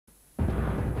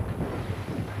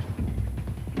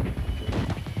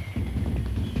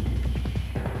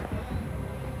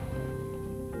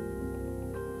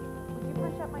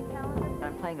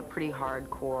pretty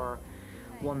hardcore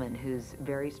woman who's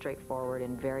very straightforward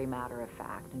and very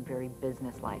matter-of-fact and very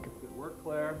businesslike. Good work,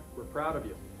 Claire. We're proud of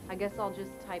you. I guess I'll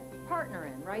just type partner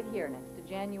in right here next to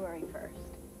January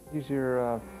 1st. He's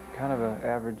your kind of an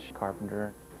average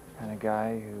carpenter kind of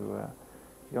guy who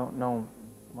you don't know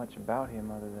much about him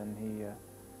other than he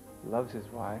loves his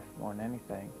wife more than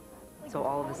anything. So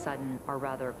all of a sudden, our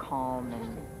rather calm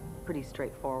and pretty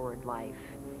straightforward life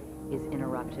is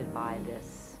interrupted by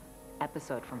this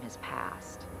episode from his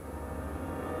past.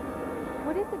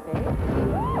 What is it, babe?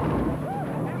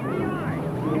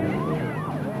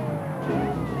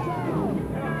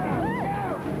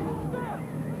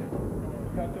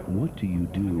 What do you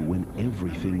do when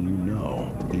everything you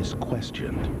know is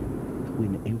questioned?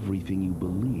 When everything you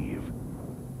believe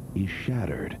is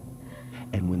shattered?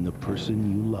 And when the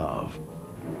person you love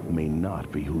may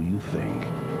not be who you think?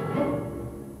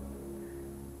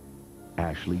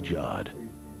 Ashley Judd,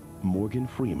 Morgan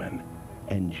Freeman,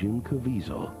 and Jim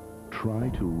Caviezel try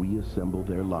to reassemble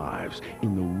their lives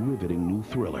in the riveting new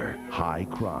thriller, Hight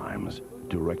Crimes,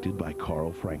 directed by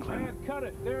Carl Franklin. Cut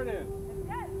it. There it is.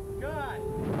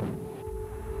 Good.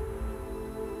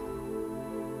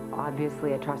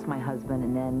 Obviously, I trust my husband,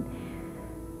 and then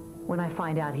when I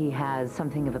find out he has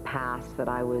something of a past that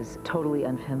I was totally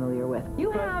unfamiliar with.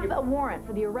 You have a warrant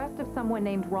for the arrest of someone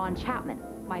named Ron Chapman.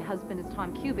 My husband is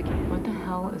Tom Kubik. What the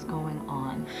hell is going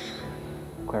on?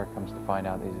 Claire comes to find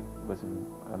out that he was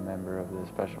a member of the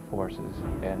Special Forces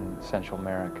in Central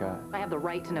America. I have the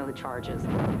right to know the charges.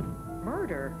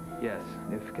 Murder? Yes,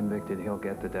 if convicted, he'll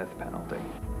get the death penalty.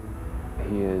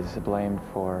 He is blamed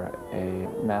for a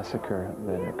massacre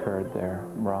that occurred there,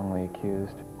 wrongly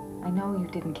accused. I know you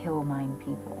didn't kill 9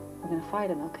 people. We're gonna fight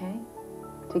him, okay?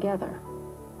 Together.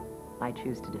 I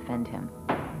choose to defend him.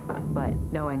 But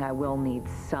knowing I will need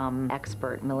some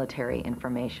expert military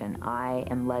information, I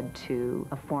am led to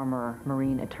a former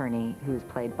Marine attorney who's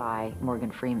played by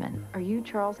Morgan Freeman. Are you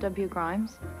Charles W.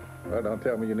 Grimes? Well, don't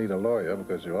tell me you need a lawyer,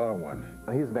 because you are one.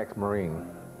 He's an ex-Marine.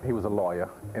 He was a lawyer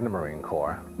in the Marine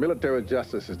Corps. Military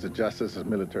justice is the justice as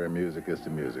military music is the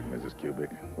music, Mrs.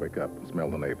 Kubik. Wake up and smell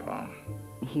the napalm.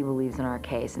 He believes in our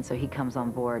case, and so he comes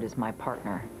on board as my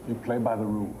partner. You play by the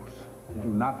rules. You do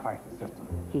not fight the system.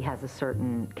 He has a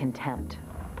certain contempt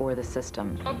for the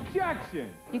system. Objection!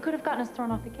 You could have gotten us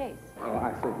thrown off the case. Well,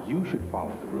 I said you should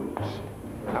follow the rules.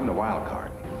 I'm the wild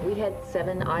card. We had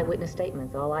 7 eyewitness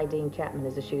statements, all IDing Chapman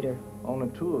as a shooter. Only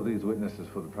 2 of these witnesses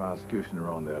for the prosecution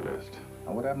are on their list.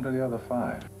 Now, what happened to the other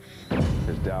 5?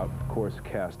 There's doubt, of course,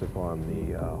 cast upon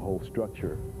the whole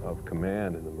structure of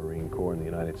command in the Marine Corps and the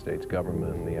United States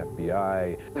government and the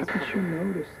FBI. Haven't you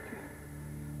noticed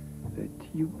that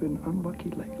you've been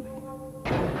unlucky lately?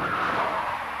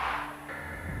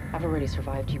 I've already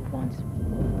survived you once.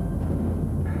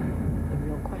 The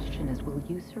real question is, will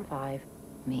you survive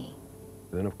me?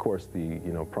 Then, of course, the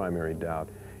primary doubt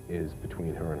is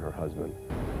between her and her husband.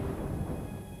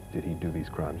 Did he do these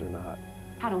crimes or not?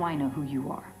 How do I know who you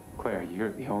are? Claire,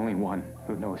 you're the only one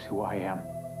who knows who I am.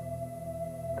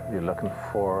 You're looking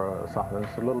for something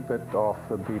that's a little bit off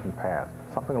the beaten path,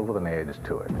 something with an edge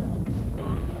to it.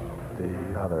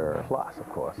 The other plus, of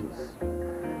course, is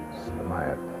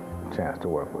my chance to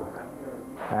work with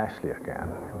Ashley again,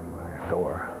 whom I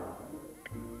adore.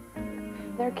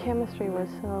 Their chemistry was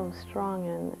so strong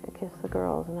in Kiss the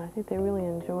Girls, and I think they really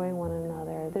enjoy one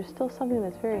another. There's still something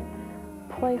that's very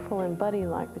playful and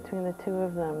buddy-like between the 2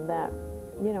 of them that,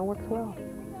 works well.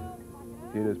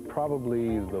 It is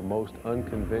probably the most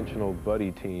unconventional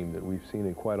buddy team that we've seen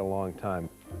in quite a long time.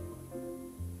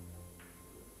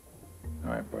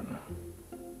 All right, partner.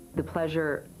 The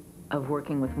pleasure of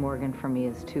working with Morgan for me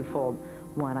is twofold.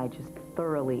 1, I just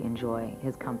thoroughly enjoy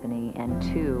his company, and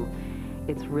 2,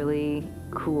 it's really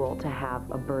cool to have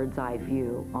a bird's eye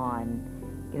view on,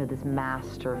 this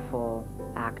masterful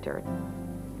actor.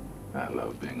 I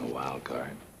love being a wild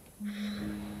card.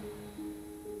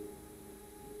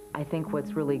 I think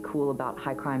what's really cool about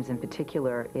Hight Crimes in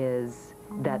particular is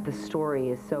that the story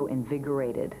is so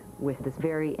invigorated with this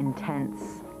very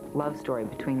intense love story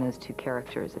between those 2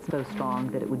 characters. It's so strong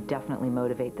that it would definitely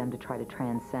motivate them to try to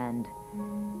transcend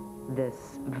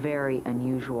this very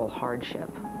unusual hardship.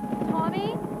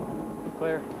 Tommy?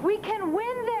 Claire? We can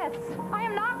win this! I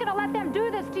am not going to let them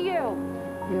do this to you!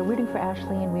 We are rooting for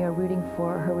Ashley, and we are rooting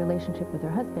for her relationship with her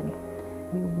husband.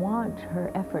 We want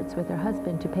her efforts with her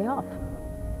husband to pay off.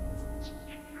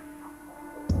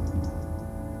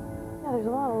 Yeah, there's a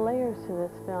lot of layers to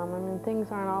this film. I mean,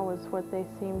 things aren't always what they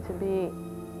seem to be.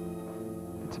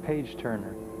 It's a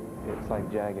page-turner. It's like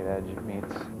Jagged Edge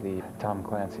meets the Tom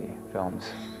Clancy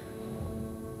films.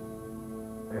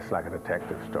 It's like a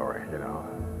detective story,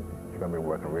 going to be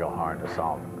working real hard to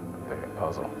solve the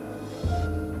puzzle.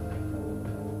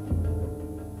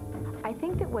 I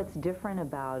think that what's different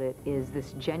about it is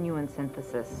this genuine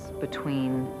synthesis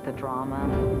between the drama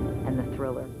and the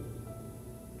thriller.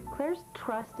 Claire's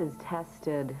trust is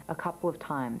tested a couple of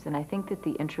times, and I think that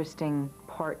the interesting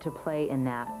part to play in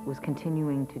that was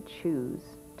continuing to choose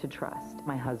to trust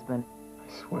my husband.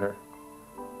 I swear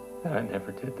that I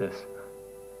never did this.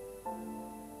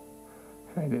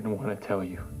 I didn't want to tell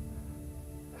you,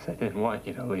 because I didn't want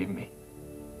you to leave me.